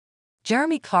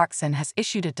Jeremy Clarkson has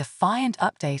issued a defiant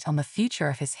update on the future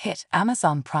of his hit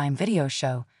Amazon Prime Video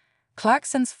show,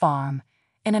 Clarkson's Farm,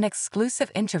 in an exclusive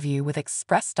interview with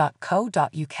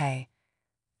Express.co.uk.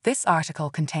 This article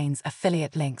contains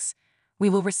affiliate links. We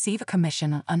will receive a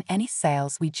commission on any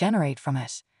sales we generate from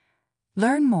it.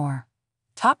 Learn more.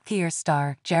 Top Gear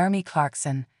star Jeremy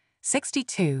Clarkson,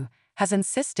 62, has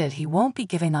insisted he won't be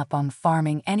giving up on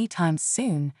farming anytime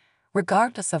soon,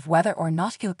 regardless of whether or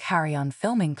not he'll carry on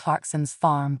filming Clarkson's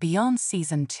Farm beyond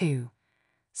Season 2.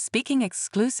 Speaking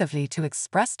exclusively to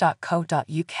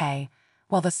Express.co.uk,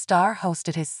 while the star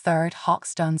hosted his third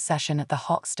Hawkstone session at the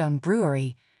Hawkstone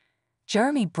Brewery,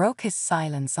 Jeremy broke his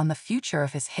silence on the future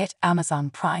of his hit Amazon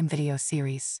Prime Video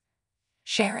series.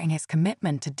 Sharing his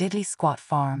commitment to Diddley Squat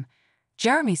Farm,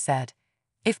 Jeremy said,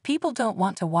 "If people don't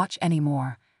want to watch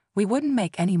anymore, we wouldn't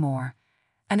make any more.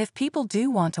 And if people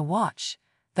do want to watch,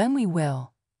 then we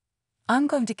will. I'm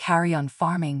going to carry on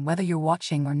farming whether you're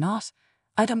watching or not.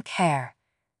 I don't care."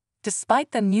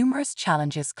 Despite the numerous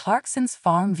challenges Clarkson's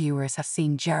Farm viewers have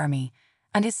seen Jeremy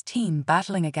and his team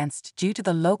battling against due to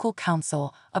the local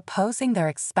council opposing their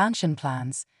expansion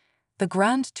plans, the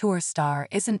Grand Tour star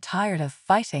isn't tired of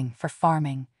fighting for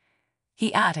farming.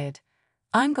 He added,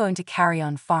 "I'm going to carry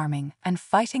on farming and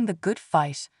fighting the good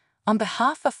fight on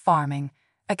behalf of farming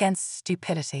against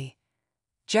stupidity."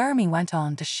 Jeremy went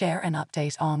on to share an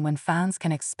update on when fans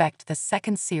can expect the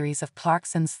second series of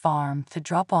Clarkson's Farm to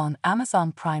drop on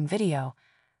Amazon Prime Video,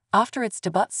 after its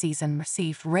debut season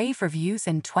received rave reviews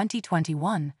in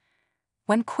 2021.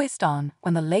 When quizzed on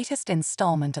when the latest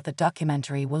installment of the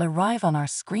documentary will arrive on our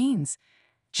screens,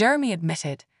 Jeremy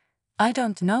admitted, "I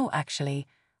don't know actually.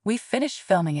 We've finished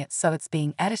filming it, so it's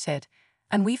being edited,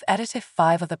 and we've edited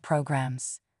 5 of the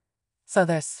programs. So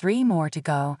there's 3 more to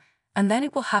go, and then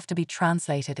it will have to be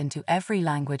translated into every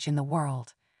language in the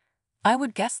world. I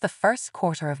would guess the first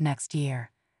quarter of next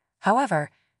year." However,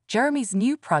 Jeremy's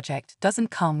new project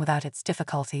doesn't come without its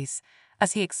difficulties,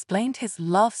 as he explained his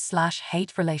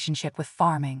love/hate relationship with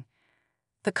farming.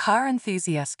 The car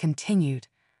enthusiast continued,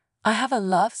 "I have a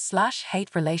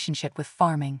love/hate relationship with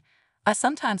farming. I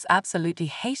sometimes absolutely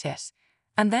hate it,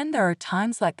 and then there are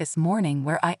times like this morning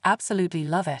where I absolutely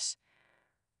love it."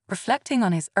 Reflecting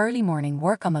on his early morning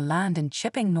work on the land in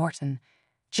Chipping Norton,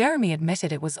 Jeremy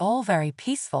admitted it was all very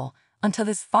peaceful until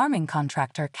his farming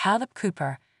contractor Caleb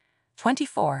Cooper,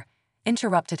 24,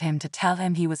 interrupted him to tell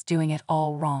him he was doing it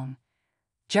all wrong.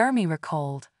 Jeremy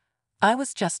recalled, "I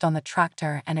was just on the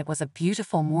tractor and it was a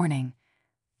beautiful morning.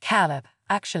 Caleb,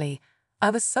 actually,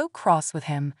 I was so cross with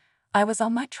him. I was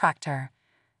on my tractor,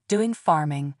 doing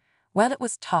farming. Well, it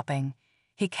was topping.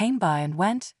 He came by and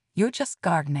went, 'You're just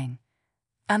gardening.'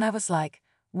 And I was like,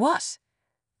 'What?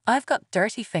 I've got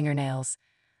dirty fingernails,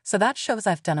 so that shows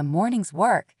I've done a morning's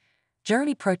work,'"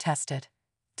 Jeremy protested.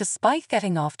 Despite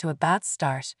getting off to a bad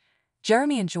start,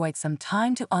 Jeremy enjoyed some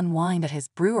time to unwind at his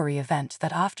brewery event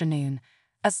that afternoon,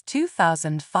 as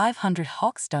 2,500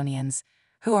 Hawkstonians,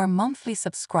 who are monthly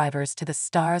subscribers to the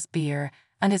star's beer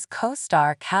and his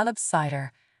co-star Caleb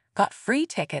Cider, got free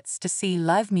tickets to see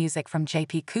live music from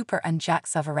JP Cooper and Jack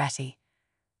Savaretti.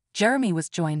 Jeremy was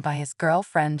joined by his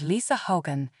girlfriend Lisa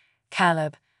Hogan,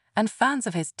 Caleb, and fans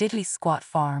of his Diddley Squat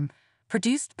Farm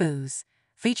produced booze,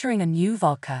 featuring a new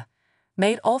vodka,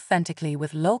 made authentically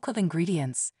with local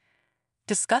ingredients.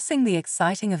 Discussing the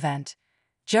exciting event,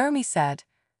 Jeremy said,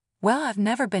 "Well, I've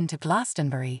never been to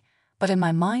Glastonbury, but in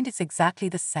my mind it's exactly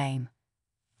the same.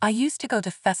 I used to go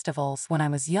to festivals when I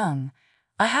was young.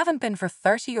 I haven't been for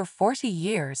 30 or 40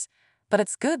 years, but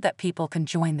it's good that people can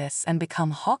join this and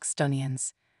become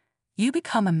Hawkstonians. You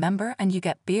become a member and you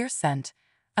get beer sent,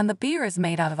 and the beer is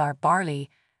made out of our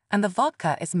barley, and the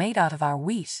vodka is made out of our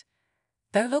wheat.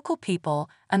 They're local people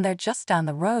and they're just down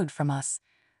the road from us,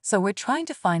 so we're trying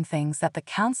to find things that the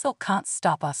council can't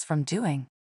stop us from doing."